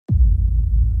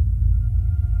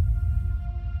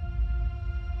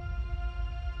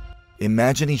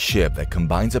Imagine a ship that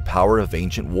combines the power of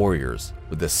ancient warriors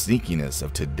with the sneakiness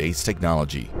of today's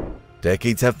technology.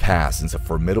 Decades have passed since the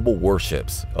formidable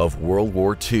warships of World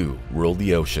War II ruled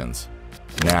the oceans.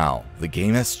 Now, the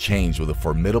game has changed with a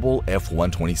formidable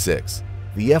F-126.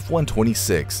 The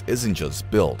F-126 isn't just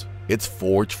built, it's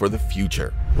forged for the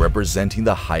future, representing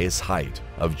the highest height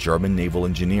of German naval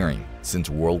engineering since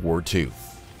World War II.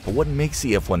 But what makes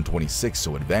the F-126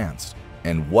 so advanced?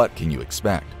 And what can you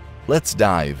expect? Let's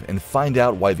dive and find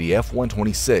out why the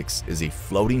F-126 is a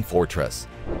floating fortress.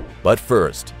 But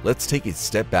first, let's take a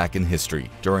step back in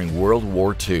history during World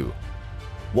War II.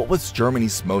 What was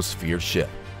Germany's most feared ship?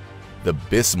 The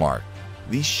Bismarck.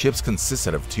 These ships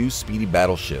consisted of two speedy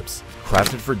battleships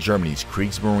crafted for Germany's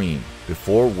Kriegsmarine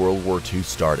before World War II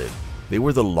started. They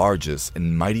were the largest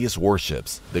and mightiest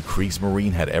warships the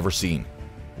Kriegsmarine had ever seen,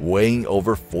 weighing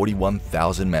over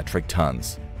 41,000 metric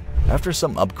tons. After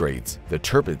some upgrades, the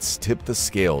Tirpitz tipped the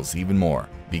scales even more,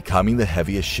 becoming the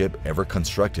heaviest ship ever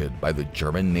constructed by the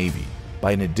German Navy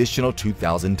by an additional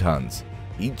 2,000 tons.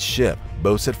 Each ship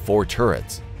boasted 4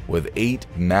 turrets with 8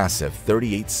 massive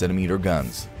 38-centimeter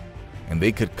guns, and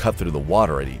they could cut through the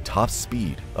water at a top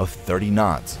speed of 30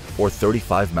 knots or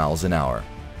 35 miles an hour.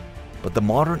 But the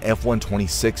modern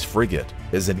F-126 frigate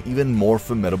is an even more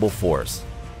formidable force.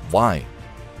 Why?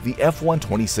 The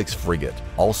F-126 frigate,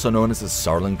 also known as the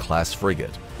Saarland-class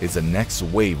frigate, is the next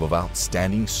wave of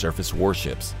outstanding surface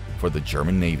warships for the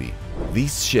German Navy.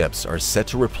 These ships are set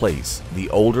to replace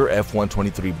the older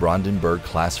F-123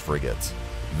 Brandenburg-class frigates.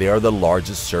 They are the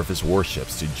largest surface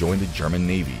warships to join the German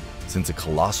Navy since the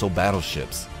colossal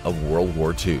battleships of World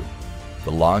War II.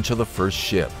 The launch of the first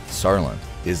ship, Saarland,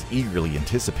 is eagerly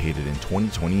anticipated in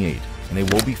 2028, and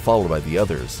it will be followed by the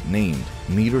others named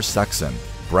Niedersachsen,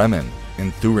 Bremen,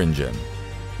 and Thuringen.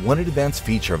 One advanced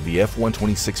feature of the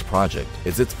F-126 project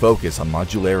is its focus on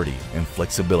modularity and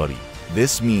flexibility.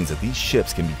 This means that these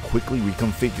ships can be quickly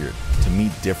reconfigured to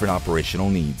meet different operational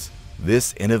needs.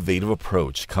 This innovative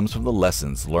approach comes from the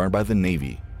lessons learned by the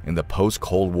Navy in the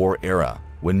post-Cold War era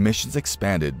when missions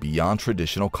expanded beyond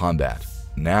traditional combat.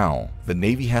 Now, the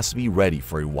Navy has to be ready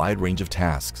for a wide range of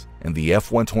tasks, and the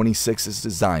F-126 is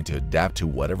designed to adapt to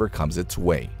whatever comes its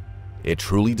way. It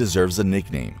truly deserves the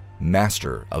nickname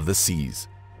Master of the Seas.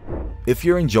 If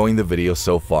you're enjoying the video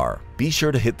so far, be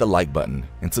sure to hit the like button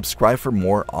and subscribe for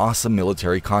more awesome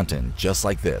military content just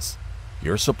like this.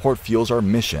 Your support fuels our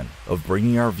mission of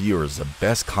bringing our viewers the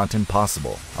best content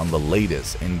possible on the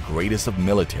latest and greatest of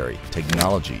military,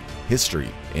 technology,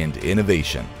 history, and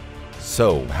innovation.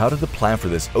 So, how did the plan for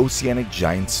this oceanic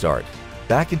giant start?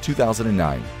 Back in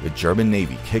 2009, the German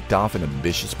Navy kicked off an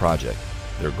ambitious project.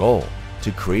 Their goal?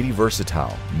 To create a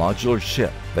versatile, modular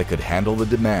ship that could handle the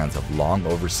demands of long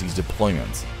overseas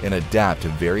deployments and adapt to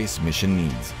various mission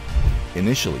needs.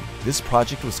 Initially, this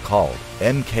project was called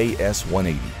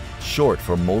MKS-180, short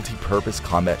for Multi-Purpose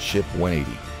Combat Ship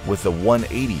 180, with the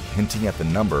 180 hinting at the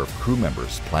number of crew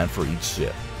members planned for each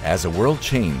ship. As the world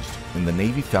changed and the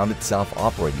Navy found itself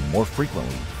operating more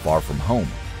frequently far from home,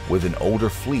 with an older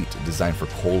fleet designed for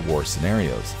Cold War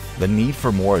scenarios, the need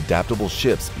for more adaptable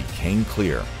ships became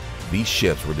clear. These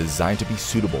ships were designed to be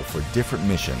suitable for different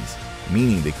missions,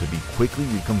 meaning they could be quickly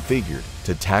reconfigured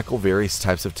to tackle various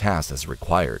types of tasks as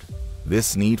required.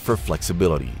 This need for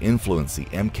flexibility influenced the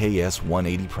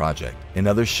MKS-180 project and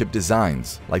other ship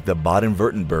designs like the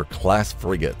Baden-Württemberg-class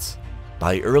frigates.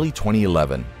 By early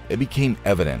 2011, it became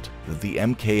evident that the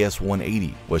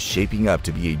MKS-180 was shaping up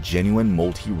to be a genuine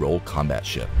multi-role combat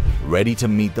ship, ready to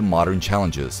meet the modern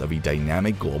challenges of a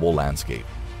dynamic global landscape.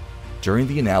 During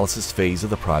the analysis phase of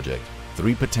the project,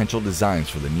 3 potential designs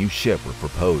for the new ship were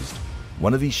proposed.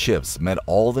 One of these ships met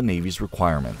all the Navy's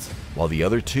requirements, while the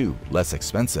other 2, less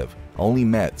expensive, only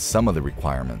met some of the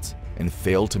requirements and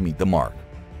failed to meet the mark.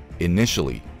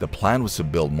 Initially, the plan was to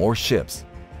build more ships,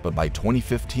 but by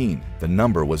 2015, the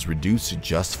number was reduced to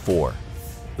just 4.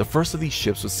 The first of these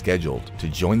ships was scheduled to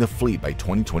join the fleet by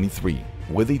 2023,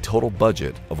 with a total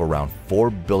budget of around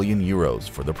 4 billion euros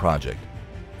for the project.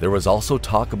 There was also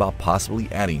talk about possibly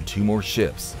adding 2 more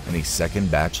ships and a second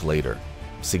batch later.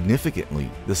 Significantly,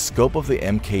 the scope of the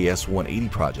MKS-180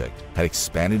 project had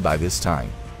expanded by this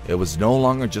time. It was no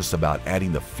longer just about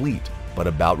adding the fleet, but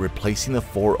about replacing the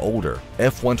 4 older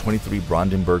F-123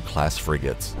 Brandenburg-class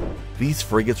frigates. These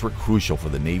frigates were crucial for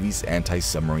the Navy's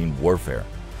anti-submarine warfare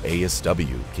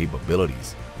 (ASW)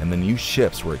 capabilities, and the new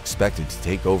ships were expected to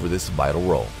take over this vital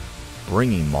role,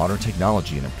 bringing modern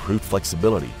technology and improved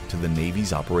flexibility to the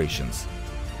Navy's operations.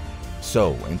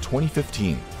 So, in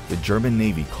 2015, the German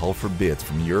Navy called for bids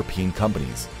from European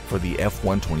companies for the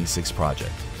F-126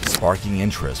 project, sparking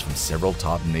interest from several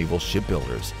top naval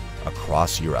shipbuilders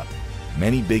across Europe.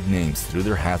 many big names threw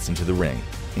their hats into the ring,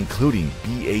 including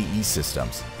BAE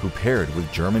Systems, who paired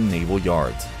with German naval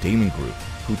yards, Damen Group,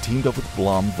 who teamed up with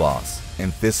Blohm-Voss,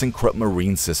 and ThyssenKrupp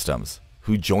Marine Systems,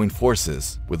 who joined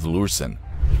forces with Lürsen.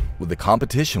 The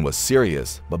competition was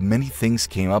serious, but many things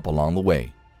came up along the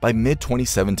way. By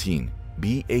mid-2017,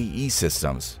 BAE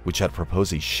Systems, which had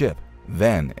proposed a ship,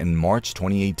 then in March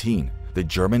 2018, the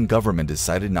German government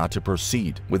decided not to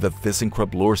proceed with the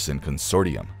ThyssenKrupp Lürsen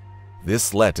consortium.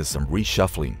 This led to some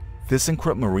reshuffling.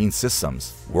 ThyssenKrupp Marine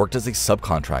Systems worked as a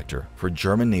subcontractor for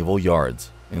German naval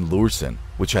yards, and Lürsen,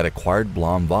 which had acquired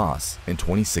Blohm-Voss in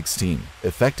 2016,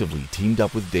 effectively teamed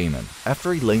up with Damen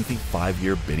after a lengthy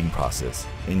 5-year bidding process.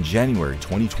 In January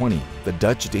 2020, the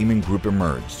Dutch Damen Group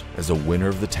emerged as a winner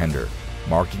of the tender,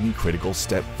 marking a critical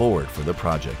step forward for the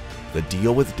project. The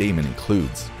deal with Damen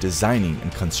includes designing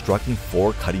and constructing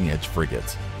 4 cutting-edge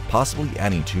frigates, possibly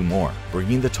adding 2 more,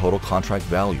 bringing the total contract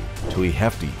value to a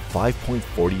hefty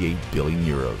 5.48 billion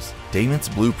euros. Damen's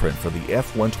blueprint for the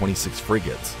F-126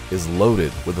 frigates is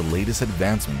loaded with the latest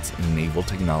advancements in naval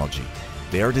technology.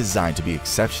 They are designed to be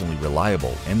exceptionally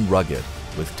reliable and rugged,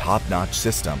 with top-notch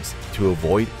systems to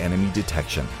avoid enemy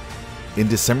detection. In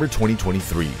December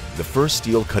 2023, the first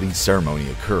steel cutting ceremony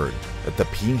occurred at the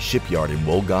Peine shipyard in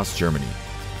Wolgast, Germany.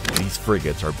 These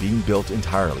frigates are being built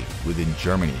entirely within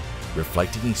Germany,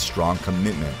 reflecting a strong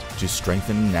commitment to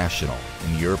strengthening national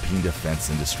and European defense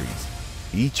industries.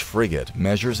 Each frigate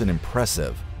measures an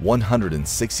impressive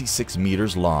 166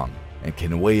 meters long and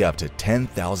can weigh up to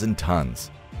 10,000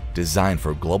 tons. Designed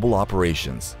for global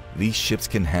operations, these ships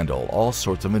can handle all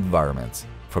sorts of environments,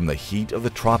 from the heat of the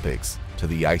tropics to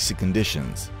the icy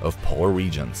conditions of polar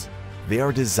regions. They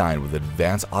are designed with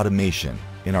advanced automation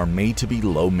and are made to be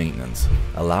low maintenance,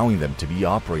 allowing them to be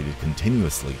operated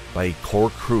continuously by a core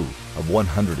crew of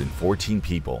 114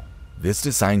 people. This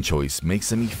design choice makes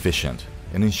them efficient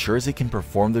and ensures they can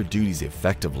perform their duties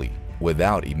effectively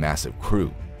without a massive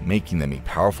crew, making them a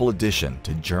powerful addition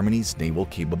to Germany's naval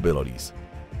capabilities.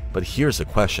 But here's a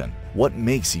question: what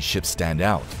makes these ships stand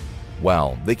out?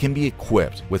 Well, they can be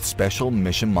equipped with special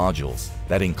mission modules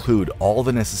that include all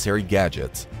the necessary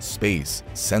gadgets, space,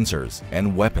 sensors,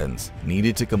 and weapons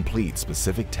needed to complete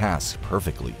specific tasks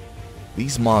perfectly.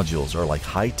 These modules are like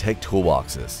high-tech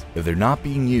toolboxes. If they're not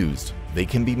being used, they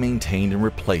can be maintained and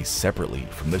replaced separately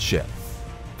from the ship.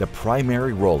 The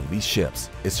primary role of these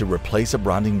ships is to replace a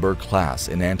Brandenburg class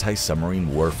in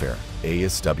anti-submarine warfare,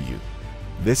 ASW.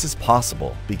 This is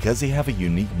possible because they have a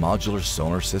unique modular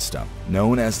sonar system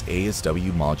known as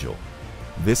ASW module.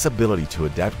 This ability to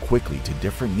adapt quickly to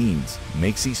different needs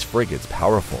makes these frigates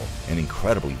powerful and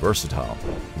incredibly versatile,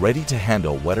 ready to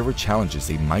handle whatever challenges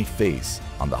they might face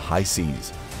on the high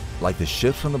seas. Like the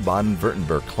ships from the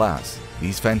Baden-Württemberg class,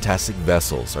 these fantastic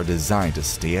vessels are designed to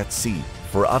stay at sea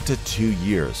for up to 2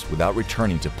 years without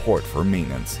returning to port for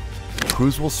maintenance.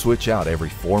 Crews will switch out every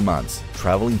 4 months,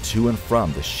 traveling to and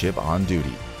from the ship on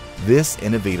duty. This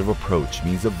innovative approach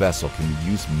means the vessel can be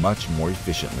used much more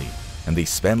efficiently, and they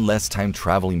spend less time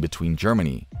traveling between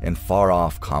Germany and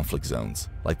far-off conflict zones,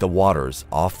 like the waters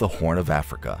off the Horn of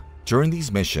Africa. During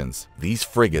these missions, these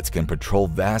frigates can patrol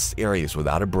vast areas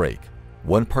without a break.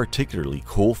 One particularly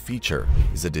cool feature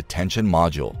is a detention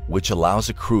module, which allows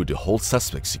a crew to hold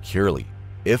suspects securely.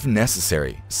 If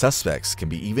necessary, suspects can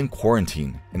be even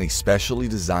quarantined in a specially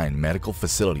designed medical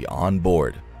facility on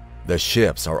board. The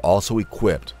ships are also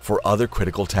equipped for other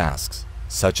critical tasks,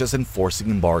 such as enforcing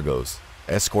embargoes,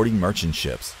 escorting merchant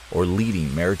ships, or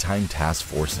leading maritime task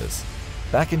forces.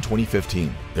 Back in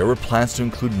 2015, there were plans to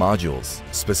include modules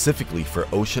specifically for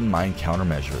ocean mine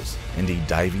countermeasures and a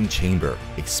diving chamber,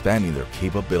 expanding their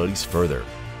capabilities further.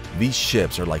 These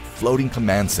ships are like floating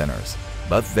command centers.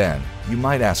 But then, you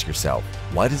might ask yourself,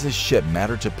 why does this ship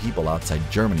matter to people outside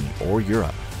Germany or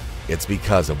Europe? It's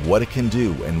because of what it can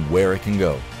do and where it can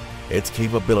go. Its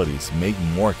capabilities make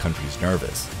more countries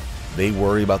nervous. They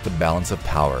worry about the balance of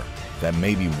power, that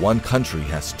maybe one country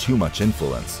has too much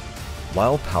influence.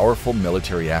 While powerful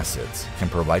military assets can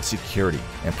provide security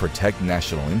and protect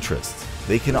national interests,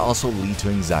 they can also lead to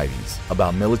anxieties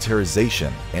about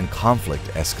militarization and conflict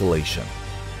escalation.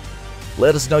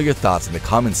 Let us know your thoughts in the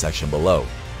comment section below.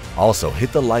 Also,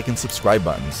 hit the like and subscribe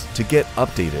buttons to get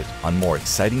updated on more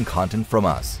exciting content from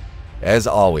us. As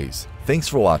always, thanks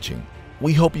for watching.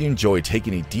 We hope you enjoyed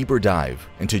taking a deeper dive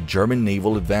into German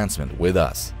naval advancement with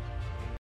us.